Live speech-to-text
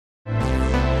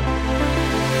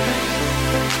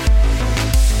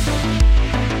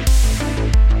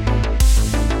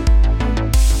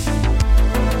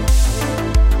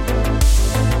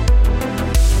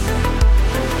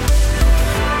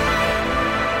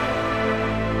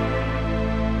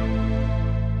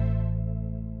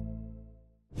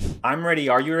I'm ready.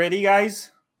 Are you ready,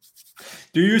 guys?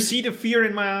 Do you see the fear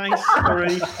in my eyes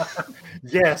already?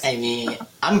 Yes. Amy,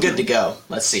 I'm good to go.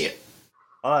 Let's see it.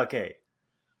 Okay.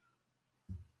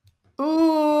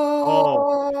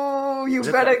 Ooh, you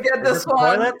better get this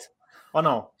one. Toilet? Oh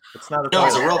no, it's not a No, toilet.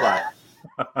 it's a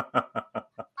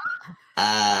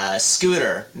robot.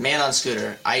 Scooter, man on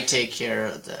scooter. I take care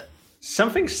of the.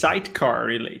 Something sidecar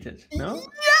related, no?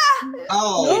 Yeah.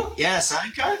 Oh, yeah,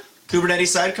 sidecar? Kubernetes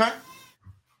sidecar?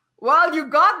 Well, you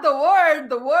got the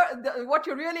word. What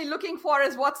you're really looking for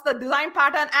is what's the design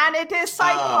pattern, and it is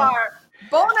sidecar.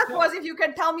 Bonus was if you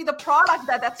can tell me the product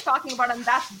that's talking about, and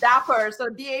that's Dapr, so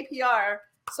DAPR.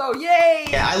 So yay!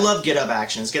 Yeah, I love GitHub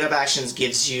Actions. GitHub Actions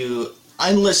gives you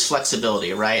endless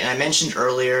flexibility, right? And I mentioned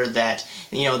earlier that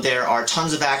there are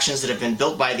tons of actions that have been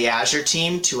built by the Azure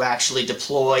team to actually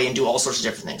deploy and do all sorts of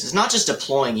different things. It's not just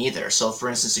deploying either. So, for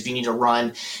instance, if you need to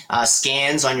run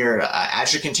scans on your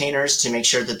Azure containers to make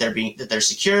sure that they're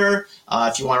secure,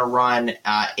 if you want to run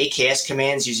AKS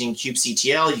commands using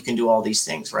kubectl, you can do all these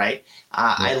things, right?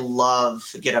 I love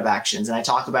GitHub Actions, and I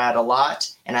talk about it a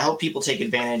lot. And I hope people take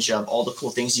advantage of all the cool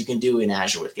things you can do in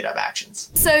Azure with GitHub Actions.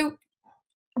 So,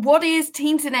 what is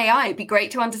Teams in AI? It'd be great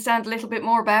to understand a little bit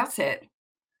more about it.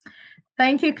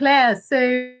 Thank you, Claire. So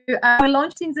we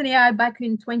launched Teams in AI back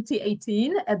in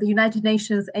 2018 at the United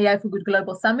Nations AI for Good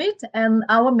Global Summit. And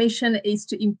our mission is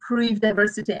to improve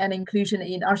diversity and inclusion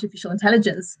in artificial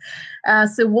intelligence.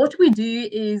 So what we do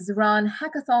is run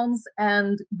hackathons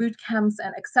and boot camps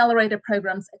and accelerator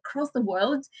programs across the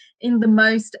world in the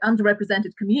most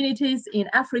underrepresented communities in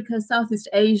Africa, Southeast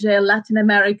Asia, Latin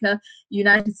America,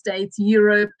 United States,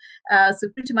 Europe. So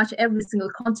pretty much every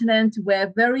single continent.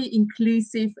 We're very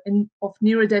inclusive of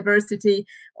neurodiversity,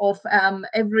 of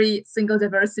every single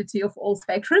diversity of all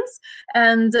spectrums.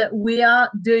 And we are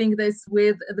doing this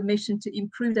with the mission to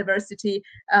improve diversity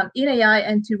in AI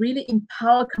and to really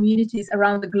empower communities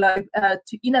around the globe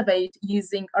to innovate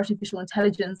using artificial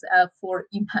intelligence for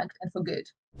impact and for good.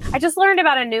 I just learned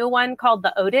about a new one called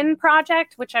the Odin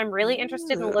Project, which I'm really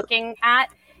interested in looking at.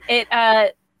 It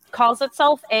calls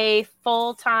itself a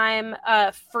full-time,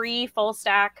 free,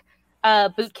 full-stack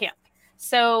boot camp.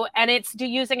 So, and it's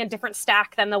using a different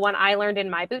stack than the one I learned in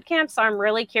my boot camp. So I'm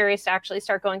really curious to actually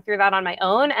start going through that on my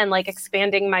own and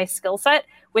expanding my skill set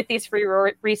with these free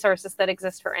resources that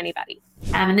exist for anybody.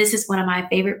 And this is one of my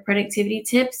favorite productivity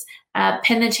tips.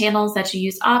 Pin the channels that you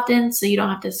use often so you don't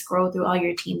have to scroll through all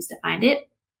your teams to find it.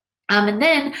 And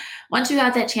then once you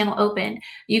have that channel open,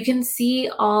 you can see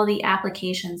all the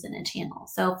applications in a channel.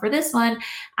 So for this one,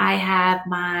 I have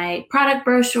my product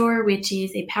brochure, which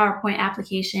is a PowerPoint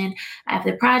application. I have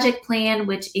the project plan,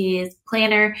 which is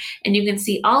Planner, and you can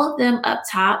see all of them up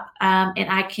top, and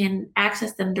I can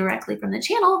access them directly from the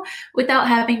channel without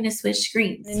having to switch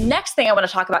screens. The next thing I want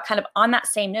to talk about, kind of on that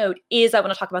same note, is I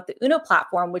want to talk about the Uno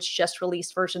platform, which just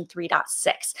released version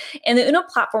 3.6. And the Uno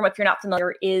platform, if you're not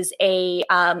familiar, is a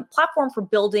platform for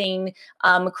building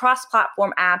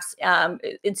cross-platform apps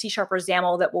in C# or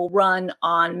XAML that will run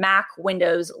on Mac,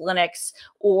 Windows, Linux,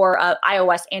 or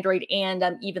iOS, Android, and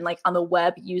even on the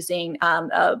web using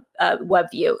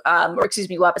WebView,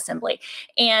 WebAssembly.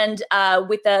 And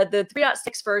with the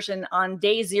 3.6 version, on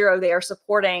day 0, they are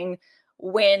supporting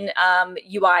Win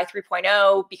UI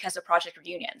 3.0 because of Project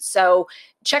Reunion. So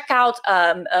check out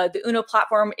the Uno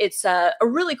platform. It's a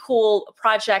really cool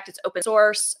project. It's open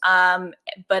source, and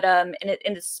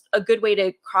it's a good way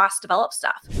to cross-develop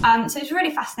stuff. So it's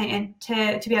really fascinating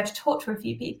to be able to talk to a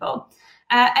few people.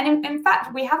 And in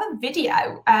fact, we have a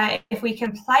video, if we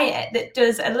can play it, that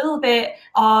does a little bit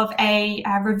of a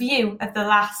review of the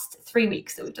last 3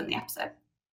 weeks that we've done the episode.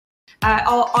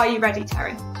 Are you ready,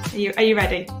 Terry? Are you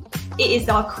ready? It is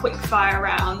our quick fire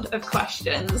round of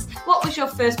questions. What was your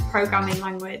first programming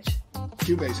language?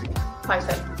 QBasic.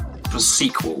 Python. It was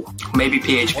SQL, maybe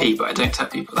PHP, but I don't tell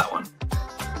people that one.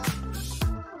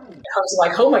 I was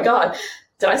like, oh my God,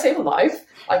 did I save a life?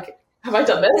 Have I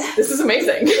done this? This is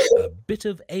amazing. A Bit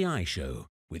of AI Show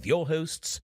with your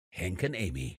hosts, Henk and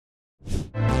Amy.